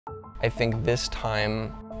I think this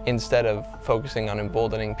time, instead of focusing on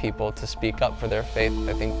emboldening people to speak up for their faith,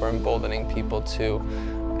 I think we're emboldening people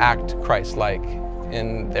to act Christ-like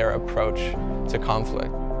in their approach to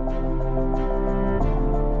conflict.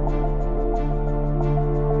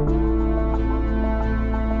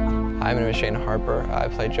 Hi, my name is Shane Harper. I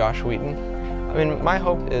play Josh Wheaton. I mean, my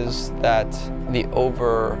hope is that the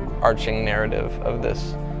overarching narrative of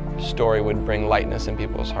this story would bring lightness in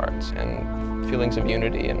people's hearts and feelings of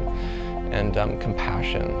unity and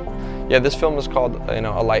compassion. Yeah, this film is called,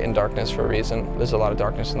 A Light in Darkness for a reason. There's a lot of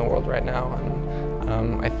darkness in the world right now,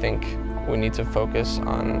 and I think we need to focus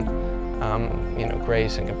on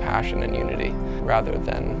grace and compassion and unity rather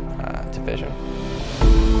than division.